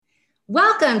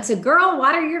Welcome to Girl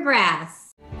Water Your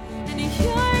Grass.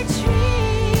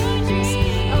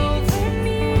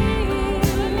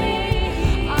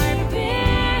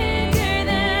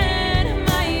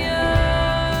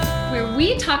 Where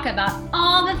we talk about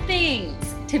all the things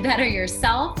to better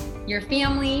yourself, your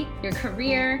family, your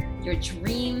career, your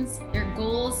dreams, your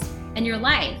goals, and your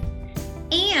life.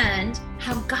 And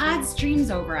how God's dreams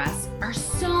over us are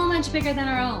so much bigger than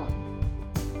our own.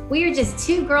 We are just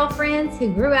two girlfriends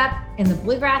who grew up in the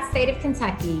bluegrass state of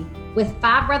Kentucky with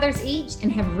 5 brothers each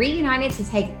and have reunited to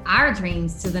take our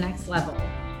dreams to the next level.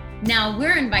 Now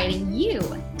we're inviting you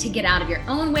to get out of your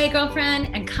own way,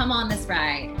 girlfriend, and come on this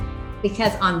ride.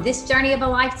 Because on this journey of a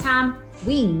lifetime,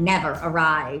 we never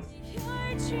arrive.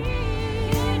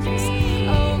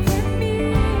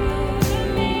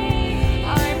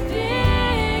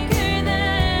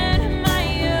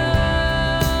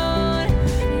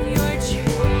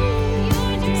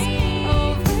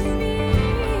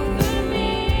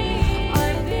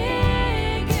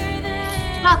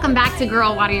 Welcome back to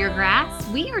Girl Water Your Grass.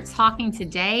 We are talking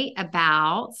today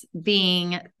about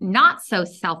being not so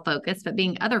self-focused, but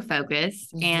being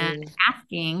other-focused and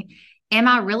asking, am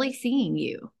I really seeing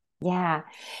you? Yeah,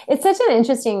 it's such an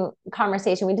interesting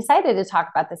conversation. We decided to talk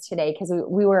about this today because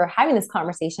we were having this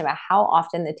conversation about how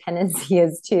often the tendency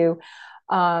is to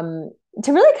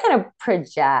really kind of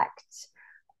project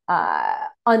on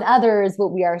others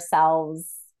what we ourselves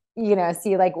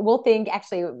see. Like we'll think,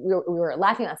 actually, we were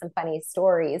laughing at some funny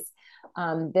stories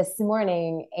this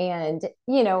morning, and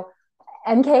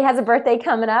MK has a birthday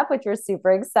coming up, which we're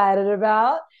super excited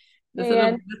about. This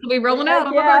will be rolling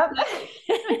out. Yeah.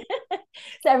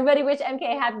 So everybody wish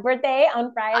MK happy birthday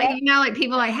on Friday. Like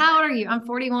people are like, how old are you? I'm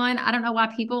 41. I don't know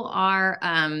why people are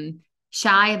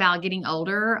shy about getting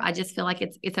older. I just feel like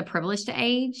it's a privilege to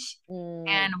age.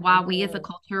 And why we as a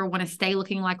culture want to stay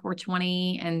looking like we're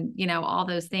 20 and, all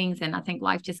those things. And I think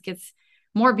life just gets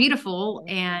more beautiful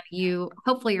and you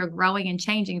hopefully are growing and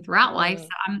changing throughout life. So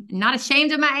I'm not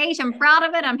ashamed of my age. I'm proud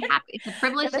of it. I'm happy. It's a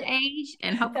privilege to age.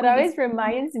 And hopefully it always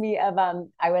reminds me of,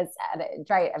 I was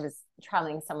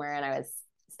traveling somewhere and I was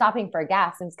stopping for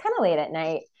gas and it's kind of late at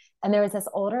night. And there was this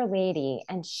older lady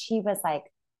and she was like,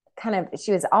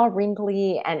 she was all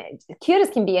wrinkly and cute as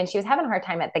can be. And she was having a hard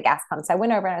time at the gas pump. So I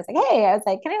went over and I was like, hey,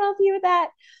 can I help you with that?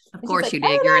 Of course like, you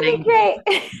did. You're an angel. Great.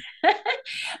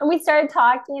 And we started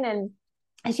talking and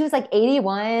she was like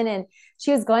 81 and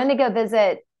she was going to go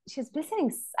visit. She was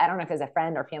visiting, I don't know if it was a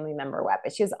friend or family member or what,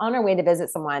 but she was on her way to visit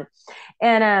someone.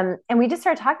 And we just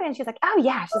started talking and she's like, oh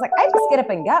yeah. She's like, I just get up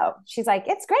and go. She's like,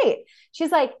 it's great. She's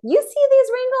like, you see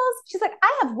these wrinkles? She's like,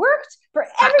 I have worked for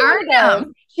every one of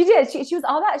those. She did. She was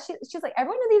all that. She's like, every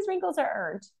one of these wrinkles are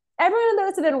earned. Every one of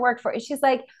those have been worked for. She's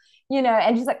like,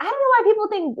 and she's like, I don't know why people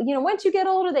think, once you get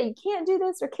older that you can't do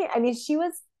this or can't. I mean, she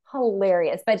was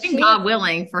hilarious, but God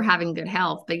willing for having good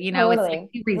health, but totally. It's like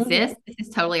you resist. This is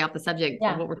totally off the subject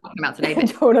of what we're talking about today, but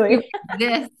totally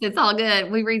it's all good.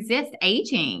 We resist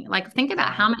aging. Like think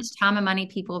about how much time and money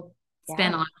people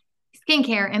spend on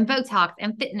skincare and Botox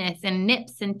and fitness and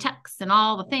nips and tucks and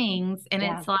all the things. And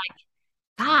it's like,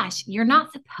 gosh, you're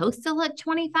not supposed to look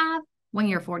 25 when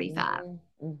you're 45.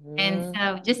 And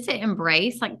so just to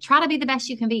embrace, like try to be the best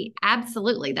you can be.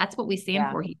 Absolutely. That's what we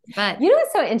stand for here. But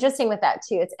what's so interesting with that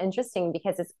too? It's interesting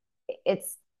because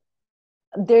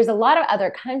there's a lot of other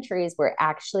countries where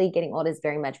actually getting old is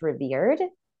very much revered.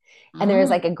 And there is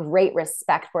like a great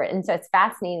respect for it. And so it's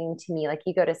fascinating to me. Like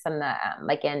you go to some,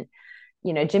 like in,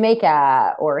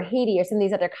 Jamaica or Haiti or some of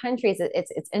these other countries,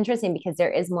 it's interesting because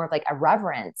there is more of like a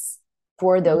reverence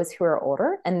for those who are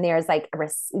older. And there's like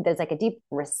a deep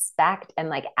respect and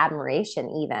like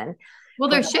admiration even. Well,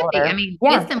 there should be. I mean,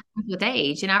 wisdom comes with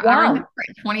age. And I remember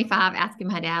at 25 asking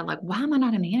my dad, like, why am I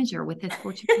not a manager with this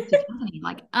Fortune 50 company?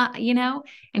 Like,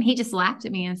 and he just laughed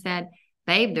at me and said,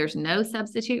 babe, there's no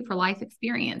substitute for life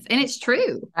experience. And it's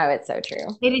true. Oh, it's so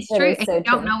true. It is true. And you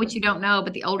don't know what you don't know,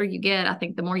 but the older you get, I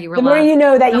think the more you realize. The more you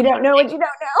know that you don't know what you don't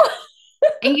know.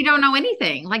 And you don't know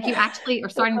anything. Like you actually are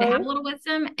starting to have a little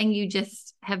wisdom and you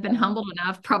just have been humbled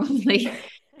enough, probably,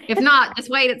 if not,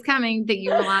 just wait, it's coming, that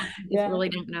you realize you just really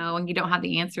don't know and you don't have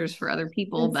the answers for other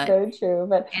people. It's but so true.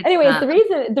 But anyways, the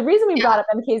reason we brought up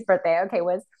MK's birthday,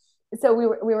 was so we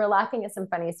were laughing at some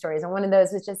funny stories. And one of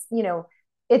those was just,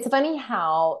 it's funny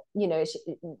how,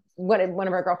 one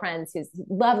of our girlfriends who's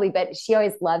lovely, but she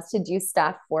always loves to do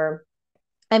stuff for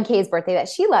MK's birthday that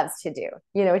she loves to do,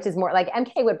 which is more like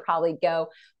MK would probably go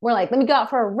more like, let me go out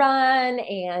for a run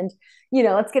and,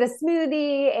 let's get a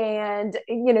smoothie and,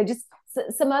 just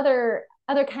some other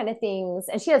other kind of things.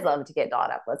 And she does love to get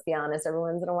dolled up, let's be honest, every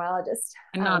once in a while, just,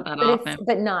 Not that often,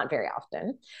 but not very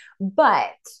often.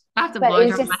 But I have to blow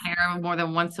dry my hair more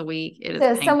than once a week. It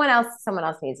is so someone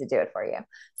else needs to do it for you.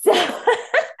 So,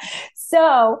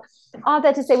 so all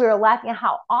that to say, we were laughing at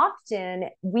how often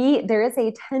there is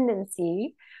a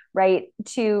tendency, right,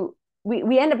 to,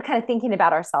 we end up kind of thinking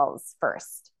about ourselves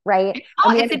first. Right.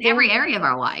 Oh, it's in every area of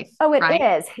our life. Oh, it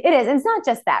is. It is. And it's not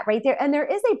just that, right? There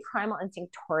is a primal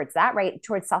instinct towards that, right?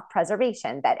 Towards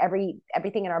self-preservation, that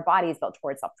everything in our body is built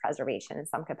towards self-preservation in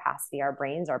some capacity, our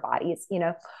brains, our bodies,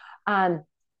 when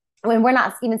we're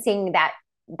not even seeing that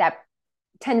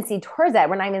tendency towards that,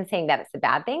 we're not even saying that it's a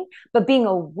bad thing, but being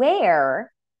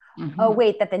aware, oh,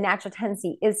 wait, that the natural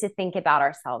tendency is to think about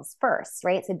ourselves first,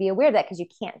 right? So be aware of that, because you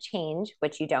can't change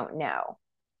what you don't know.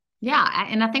 Yeah.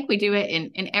 And I think we do it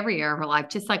in every area of our life,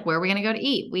 just like where we're going to go to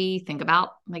eat. We think about,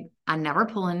 like, I never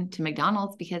pull into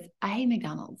McDonald's because I hate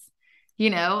McDonald's,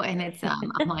 and it's,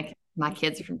 I'm like, my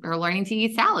kids are learning to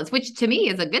eat salads, which to me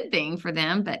is a good thing for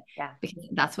them, but because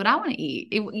that's what I want to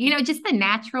eat. Just the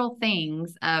natural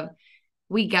things of,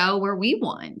 we go where we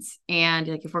want. And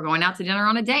like, if we're going out to dinner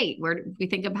on a date, where we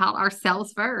think about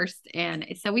ourselves first. And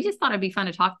so we just thought it'd be fun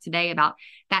to talk today about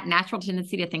that natural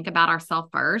tendency to think about ourselves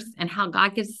first, and how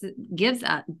God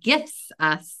gifts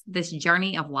us this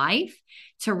journey of life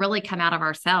to really come out of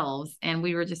ourselves. And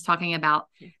we were just talking about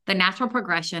the natural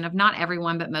progression of not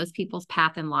everyone, but most people's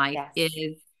path in life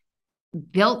is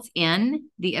built in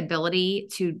the ability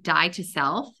to die to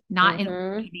self, not in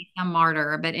order to be a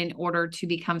martyr, but in order to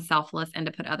become selfless and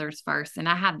to put others first. And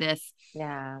I have this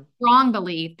strong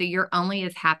belief that you're only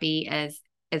as happy as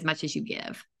much as you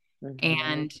give.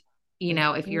 And,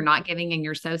 if you're not giving and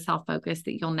you're so self-focused,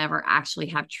 that you'll never actually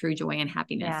have true joy and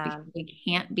happiness, because we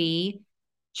can't be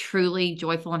truly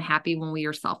joyful and happy when we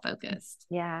are self-focused.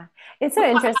 Yeah. It's so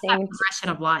interesting. That progression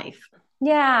of life.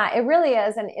 Yeah, it really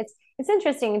is. And it's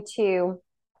interesting too,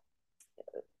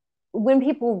 when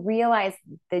people realize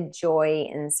the joy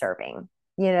in serving,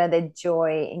 the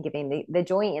joy in giving, the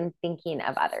joy in thinking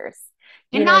of others.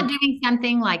 And not doing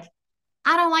something like,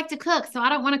 I don't like to cook, so I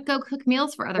don't want to go cook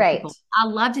meals for other people. I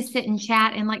love to sit and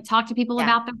chat and like talk to people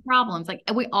about their problems. Like,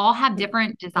 we all have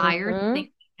different desires, things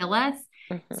that fill us.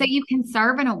 So you can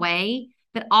serve in a way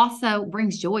that also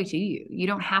brings joy to you. You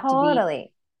don't have to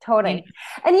be Totally.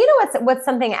 And what's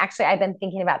something actually I've been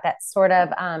thinking about that sort of,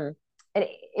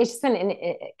 it's just been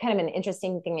kind of an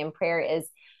interesting thing in prayer is,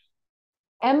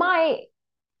 am I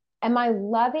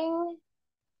loving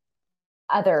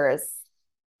others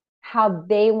how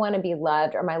they want to be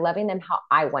loved, or am I loving them how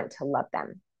I want to love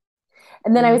them?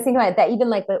 And then I was thinking about that, even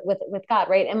like with God,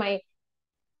 right? Am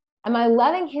I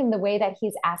loving him the way that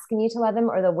he's asking you to love him,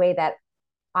 or the way that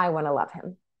I want to love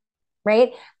him?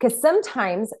 Right? Because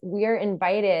sometimes we're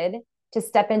invited to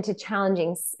step into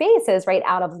challenging spaces, right,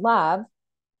 out of love.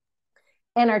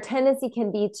 And our tendency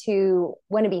can be to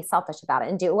want to be selfish about it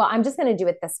and do, well, I'm just going to do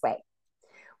it this way.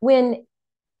 When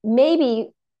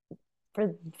maybe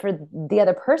for the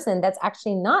other person, that's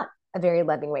actually not a very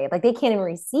loving way. Like, they can't even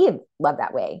receive love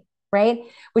that way. Right.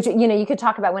 Which, you could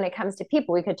talk about when it comes to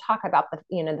people, we could talk about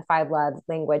the 5 love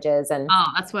languages. And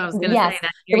that's what I was going to say.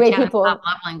 That the way people love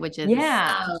languages is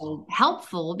so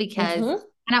helpful, because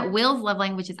and Will's love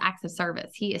language is acts of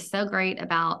service. He is so great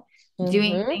about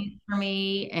doing things for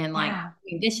me and like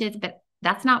doing dishes, but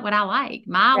that's not what I like.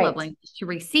 My love language is to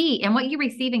receive, and what you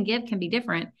receive and give can be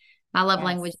different. My love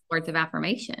language is words of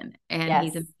affirmation, and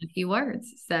he's a few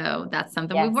words. So that's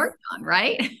something we've worked on,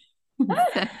 right?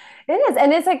 It is.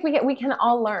 And it's like, we can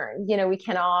all learn, we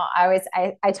can all, I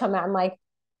tell them, I'm like,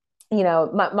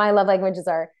 my love languages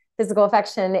are physical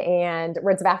affection and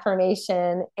words of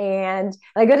affirmation. And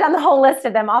I go down the whole list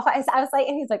of them. I was like,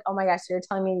 and he's like, oh my gosh, you're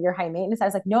telling me you're high maintenance. I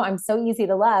was like, no, I'm so easy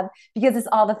to love, because it's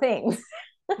all the things.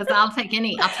 Because I'll take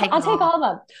all of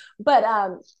them. But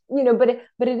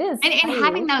but it is, and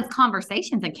having those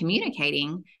conversations and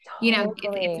communicating.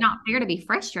 It's not fair to be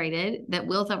frustrated that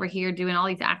Will's over here doing all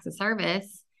these acts of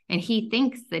service, and he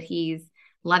thinks that he's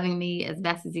loving me as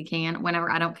best as he can whenever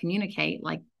I don't communicate.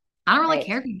 Like, I don't really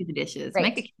care if you do the dishes.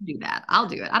 Make a kid do that. I'll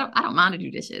do it. I don't mind to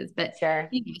do dishes, but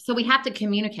so we have to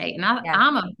communicate. And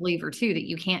I'm a believer too, that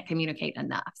you can't communicate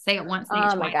enough. Say it once.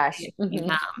 Oh my gosh.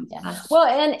 Well,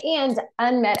 and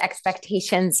unmet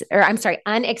expectations, or I'm sorry,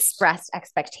 unexpressed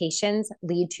expectations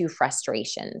lead to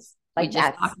frustrations. Like, we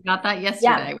just talked about that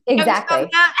yesterday. Yeah, exactly.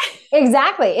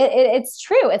 Exactly. It's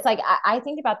true. It's like, I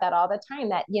think about that all the time,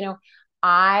 that,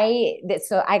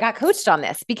 so I got coached on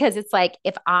this, because it's like,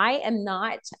 if I am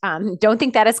not, don't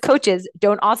think that as coaches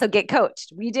don't also get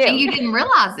coached. We do. And you didn't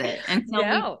realize it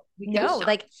until no,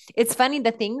 like, it's funny,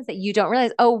 the things that you don't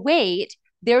realize. Oh, wait,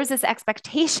 there was this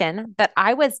expectation that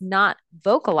I was not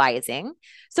vocalizing.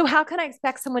 So how can I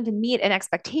expect someone to meet an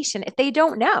expectation if they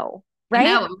don't know? I Right.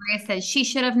 know. Maria says she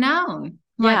should have known.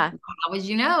 I'm Yeah. like, how would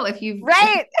you know if you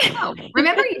Right. know?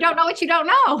 Remember, you don't know what you don't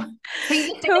know. So you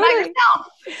just think about Totally. yourself.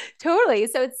 Totally.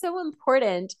 So it's so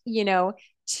important,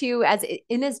 to, as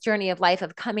in this journey of life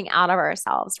of coming out of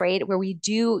ourselves, right? Where we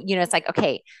do, it's like,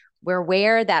 okay, we're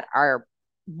aware that our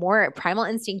more primal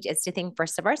instinct is to think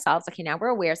first of ourselves. Okay, now we're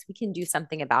aware, so we can do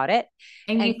something about it.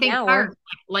 And you think now first,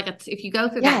 if you go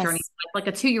through that journey, yes, like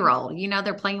a 2-year-old,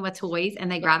 they're playing with toys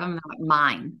and they grab them and they're like,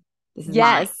 mine. This is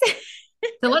yes. mine.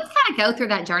 So let's kind of go through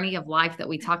that journey of life that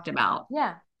we talked about.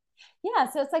 Yeah. Yeah.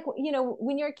 So it's like,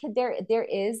 when you're a kid, there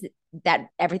is that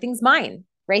everything's mine,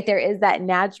 right? There is that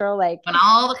natural, like, And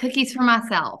all the cookies for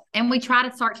myself. And we try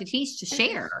to start to teach to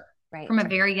share right, from a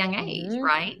very young age,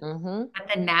 right?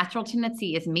 But the natural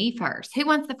tendency is me first. Who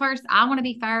wants the first? I want to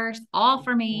be first, all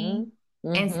for me.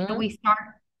 And so we start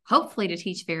hopefully to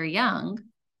teach very young,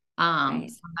 some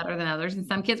better than others, and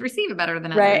some kids receive it better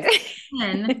than others.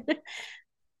 And,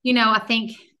 I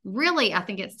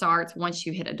think it starts once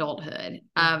you hit adulthood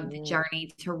of the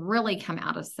journey to really come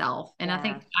out of self. And I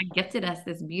think God gifted us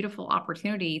this beautiful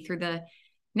opportunity through the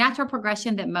natural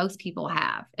progression that most people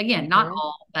have. Again, not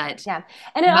all, but yeah.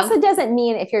 And it also doesn't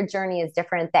mean if your journey is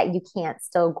different that you can't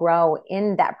still grow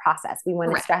in that process. We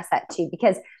want to stress that too,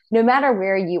 because no matter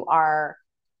where you are,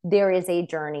 there is a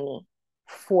journey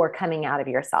for coming out of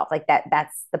yourself. Like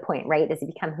that's the point, right? Is to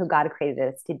become who God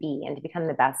created us to be and to become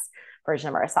the best version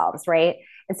of ourselves, right?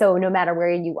 And so no matter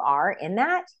where you are in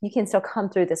that, you can still come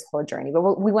through this whole journey.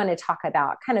 But we want to talk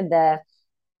about kind of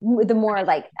the more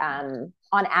like on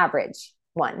average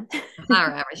one.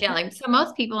 Our average. Yeah. Like, so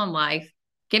most people in life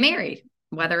get married,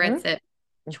 whether it's at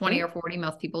 20 or 40,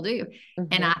 most people do.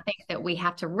 And I think that we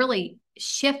have to really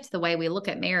shift the way we look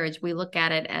at marriage. We look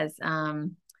at it as,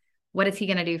 what is he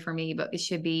going to do for me? But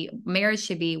marriage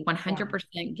should be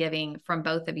 100% giving from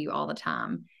both of you all the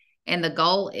time. And the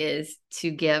goal is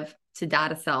to give, to die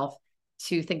to self,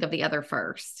 to think of the other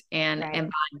first. And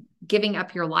by giving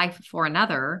up your life for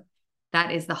another,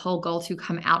 that is the whole goal, to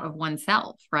come out of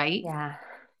oneself. Right. Yeah.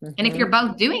 And if you're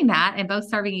both doing that and both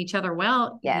serving each other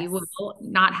well, you will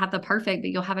not have the perfect,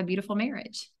 but you'll have a beautiful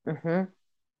marriage. And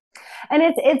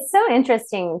it's so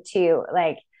interesting too,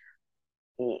 like,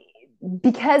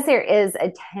 because there is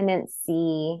a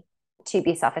tendency to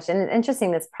be selfish. And it's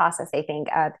interesting, this process, I think,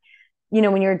 of,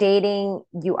 when you're dating,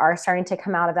 you are starting to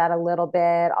come out of that a little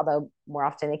bit, although more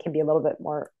often it can be a little bit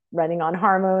more running on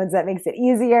hormones. That makes it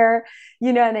easier,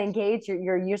 and engage.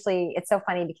 You're usually, it's so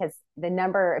funny because the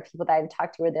number of people that I've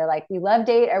talked to where they're like, we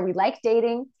like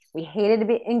dating, we hated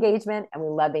engagement, and we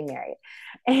love being married.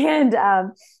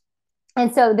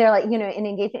 And so they're like, in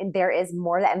engagement, there is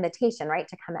more that invitation, right,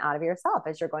 to come out of yourself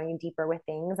as you're going deeper with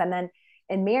things. And then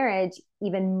in marriage,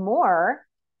 even more,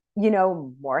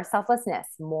 more selflessness,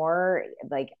 more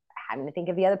like having to think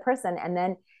of the other person. And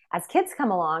then as kids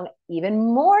come along, even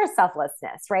more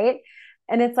selflessness, right?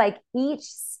 And it's like each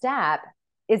step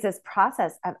is this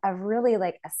process of really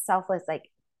like a selfless, like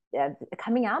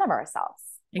coming out of ourselves.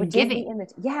 And giving.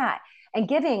 And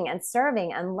giving and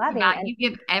serving and loving. And you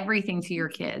give everything to your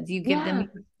kids. You give them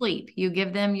your sleep. You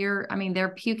give them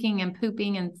they're puking and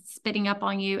pooping and spitting up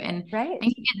on you. And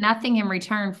you get nothing in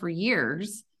return for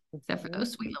years, except for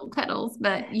those sweet little cuddles.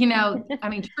 But,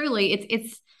 truly,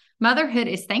 it's motherhood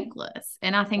is thankless.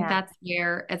 And I think that's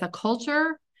where, as a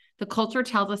culture, the culture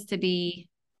tells us to be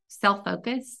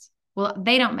self-focused. Well,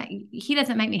 he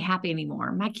doesn't make me happy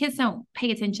anymore. My kids don't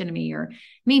pay attention to me, or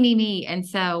me. And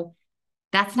so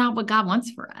that's not what God wants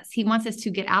for us. He wants us to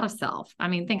get out of self. I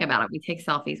mean, think about it. We take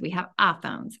selfies. We have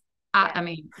iPhones.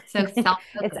 So self-focused.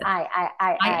 It's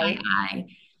I,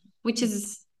 which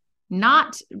is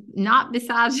not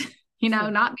besides,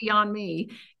 not beyond me.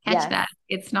 Catch that.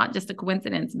 It's not just a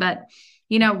coincidence, but,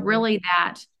 really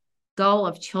that goal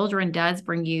of children does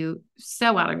bring you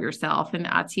so out of yourself. And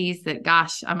I tease that,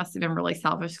 gosh, I must have been really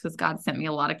selfish because God sent me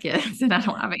a lot of kids and I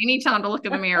don't have any time to look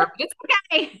in the mirror, but it's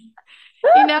okay.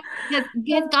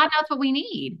 Because God knows what we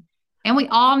need, and we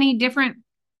all need different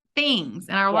things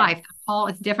in our life. Paul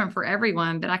is different for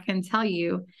everyone, but I can tell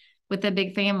you, with a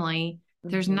big family,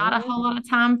 there's not a whole lot of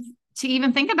time to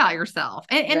even think about yourself.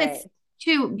 And it's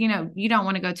too, you don't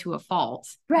want to go to a fault.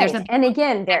 Right. And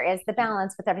again, there is the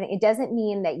balance with everything. It doesn't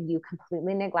mean that you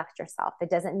completely neglect yourself.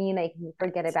 It doesn't mean that you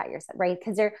forget about yourself, right?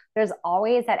 Because there's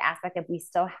always that aspect of, we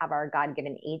still have our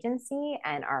God-given agency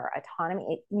and our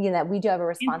autonomy, that we do have a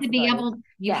responsibility. And to be able,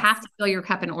 you have to fill your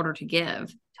cup in order to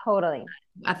give. Totally.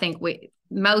 I think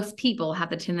most people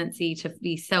have the tendency to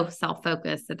be so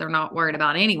self-focused that they're not worried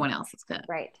about anyone else's cup.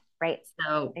 Right. Right.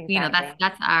 So, Exactly.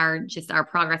 that's our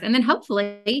progress. And then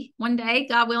hopefully one day,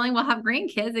 God willing, we'll have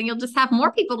grandkids and you'll just have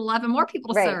more people to love and more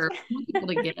people to Right. serve, more people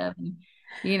to give.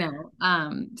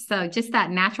 And, so just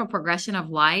that natural progression of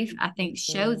life, I think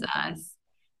shows us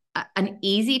an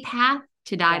easy path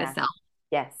to die to self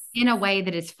Yes. in a way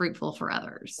that is fruitful for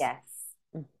others. Yes.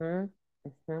 Mm-hmm.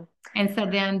 Mm-hmm. And so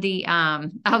then This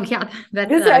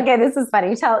is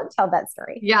funny. Tell that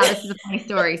story. Yeah, this is a funny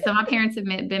story. So my parents have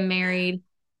been married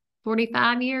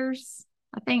 45 years,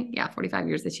 I think. Yeah, 45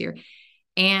 years this year.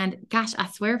 And gosh, I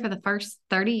swear for the first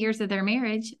 30 years of their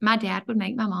marriage, my dad would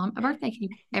make my mom a birthday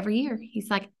cake every year. He's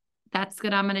like, that's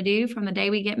what I'm going to do from the day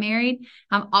we get married.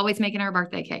 I'm always making her a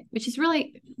birthday cake, which is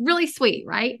really, really sweet.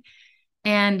 Right.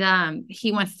 And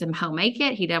he wants to home make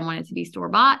it. He doesn't want it to be store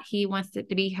bought. He wants it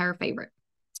to be her favorite.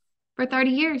 For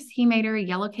 30 years, he made her a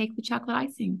yellow cake with chocolate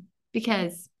icing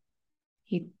because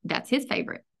that's his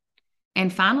favorite.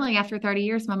 And finally, after 30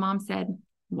 years, my mom said,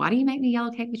 why do you make me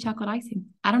yellow cake with chocolate icing?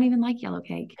 I don't even like yellow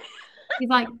cake. He's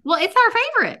like, well, it's our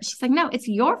favorite. She's like, no, it's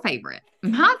your favorite.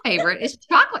 My favorite is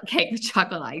chocolate cake with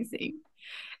chocolate icing.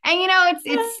 And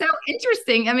it's so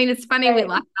interesting. I mean, it's funny. Right. We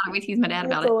laugh about it. We tease my dad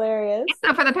about hilarious. it.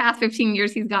 So for the past 15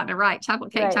 years, he's gotten it right.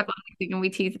 Chocolate cake, chocolate icing. And we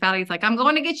tease about it. He's like, I'm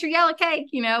going to get your yellow cake,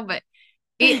 but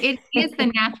it is the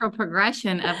natural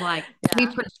progression of we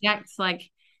project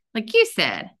like you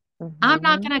said, I'm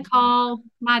not going to call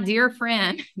my dear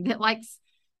friend that likes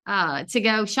to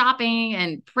go shopping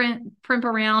and primp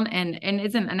around and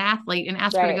isn't an athlete and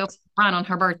ask her to go run on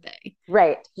her birthday.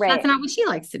 Right. That's not what she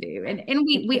likes to do. And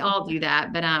we all do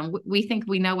that, but we think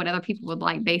we know what other people would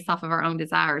like based off of our own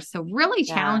desires. So really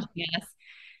challenging us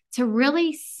to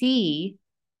really see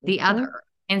the other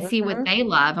and see what they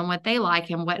love and what they like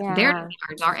and what their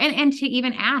desires are. And to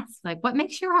even ask, what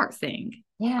makes your heart sing?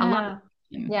 Yeah. I love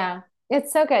it. Yeah.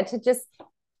 It's so good to just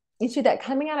do that,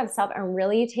 coming out of self and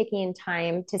really taking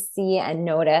time to see and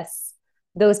notice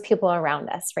those people around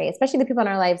us, right? Especially the people in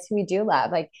our lives who we do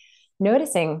love,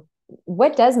 noticing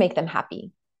what does make them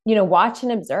happy, watch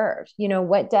and observe,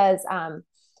 what does,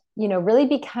 really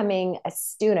becoming a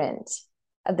student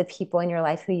of the people in your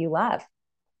life who you love,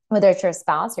 whether it's your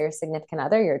spouse or your significant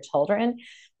other, your children,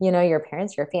 your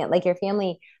parents, your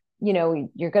family,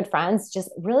 your good friends,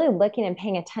 just really looking and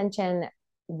paying attention.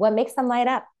 What makes them light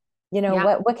up?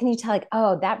 What can you tell?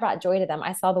 Oh, that brought joy to them.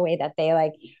 I saw the way that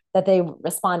they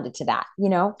responded to that,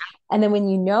 and then when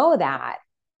you know that,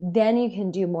 then you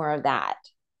can do more of that.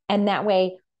 And that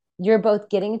way you're both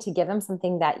getting to give them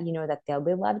something that, that they'll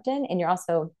be loved in.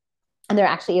 And they're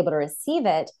actually able to receive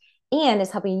it, and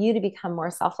it's helping you to become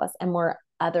more selfless and more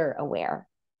other aware.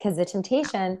 Because the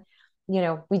temptation,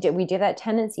 we do that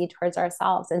tendency towards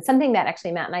ourselves. And something that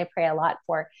actually Matt and I pray a lot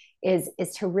for is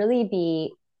to really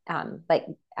be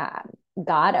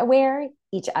God aware,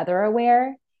 each other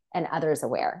aware, and others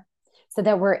aware, so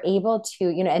that we're able to,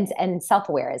 and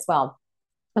self-aware as well.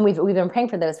 And we've been praying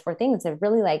for those 4 things of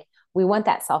really we want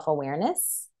that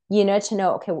self-awareness, to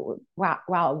know, okay,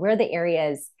 wow, where are the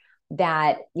areas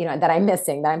that, that I'm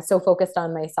missing, that I'm so focused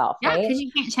on myself. Yeah. Right? Because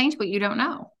you can't change what you don't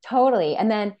know. Totally.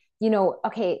 And then,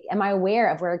 okay, am I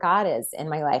aware of where God is in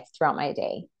my life throughout my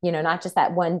day? Not just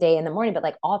that one day in the morning,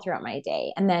 but all throughout my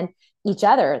day. And then each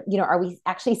other, are we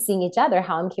actually seeing each other?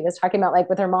 How MK was talking about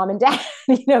with her mom and dad,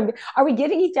 are we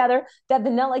giving each other that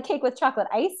vanilla cake with chocolate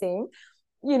icing,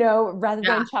 rather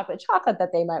than chocolate that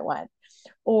they might want?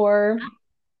 Or,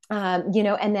 and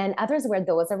then others were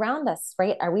those around us,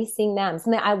 right? Are we seeing them?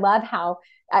 Something I love how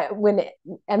when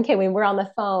we're on the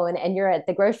phone and you're at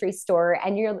the grocery store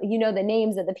and you're, the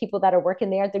names of the people that are working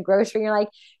there at the grocery, you're like,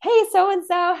 hey,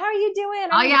 so-and-so, how are you doing?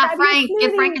 Oh yeah, Frank,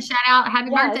 give Frank a shout out. Happy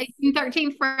birthday, June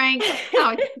 13th, Frank.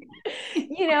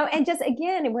 And just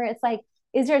again, where it's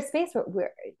is there a space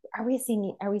where are we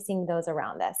seeing those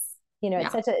around us?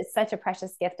 It's such a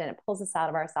precious gift, and it pulls us out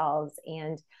of ourselves,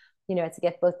 and it's a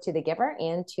gift both to the giver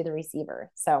and to the receiver.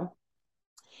 So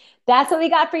that's what we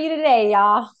got for you today,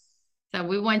 y'all. So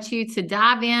we want you to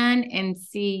dive in and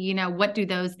see, what do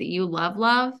those that you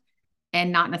love,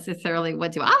 and not necessarily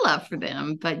what do I love for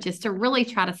them, but just to really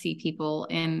try to see people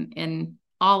in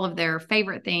all of their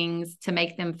favorite things to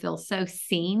make them feel so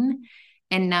seen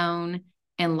and known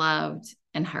and loved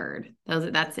and heard.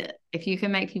 That's it. If you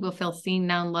can make people feel seen,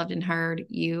 known, loved, and heard,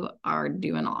 you are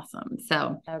doing awesome.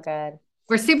 So good.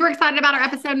 We're super excited about our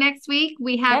episode next week.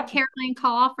 We have Caroline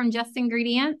Call from Just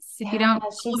Ingredients. If you don't,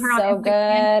 she's so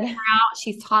good.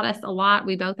 She's taught us a lot.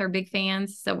 We both are big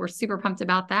fans, so we're super pumped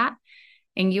about that.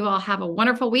 And you all have a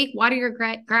wonderful week. Water your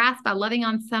grass by loving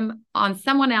on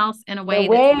someone else in a way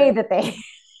that they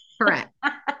correct.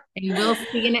 And we'll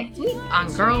see you next week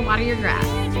on Girl Water Your Grass.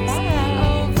 Bye.